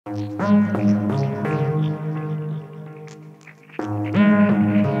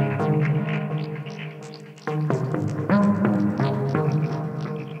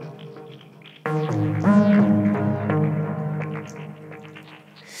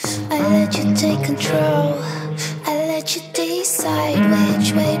let you take control. I let you decide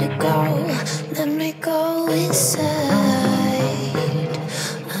which way to go. Let me go inside.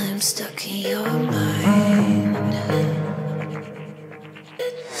 I'm stuck in your mind.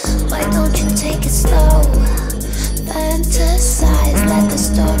 Why don't you take it slow? Fantasize, let the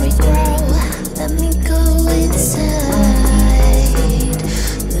story grow. Let me go inside.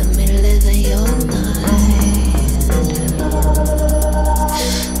 Let me live in your mind.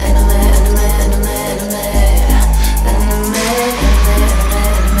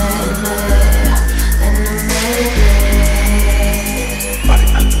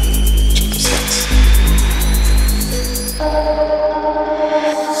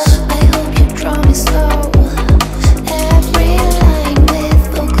 I hope you draw me slow. Every line with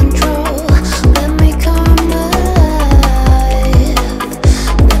full control. Let me come alive.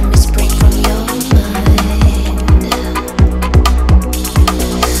 Let me spring from your mind.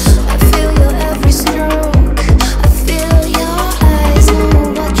 I feel your every stroke. I feel your eyes.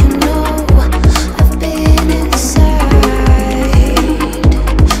 Know what you know. I've been inside.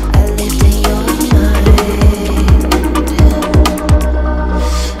 I lived in your mind.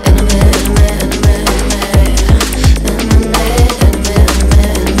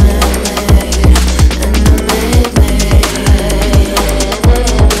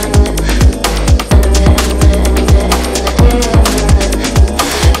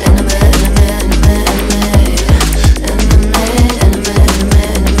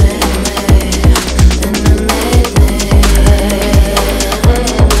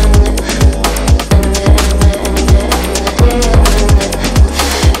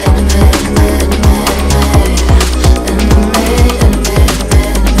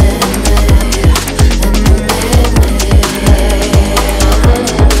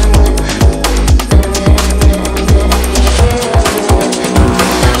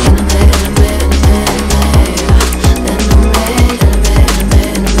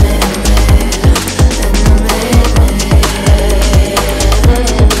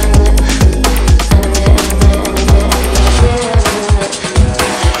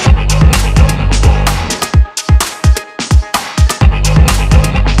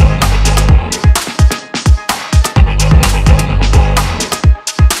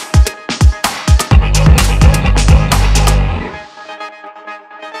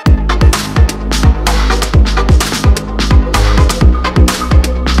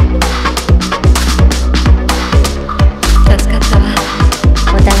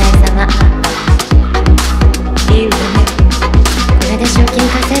いいよね。これで賞金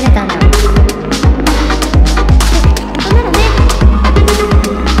稼いでたんだ。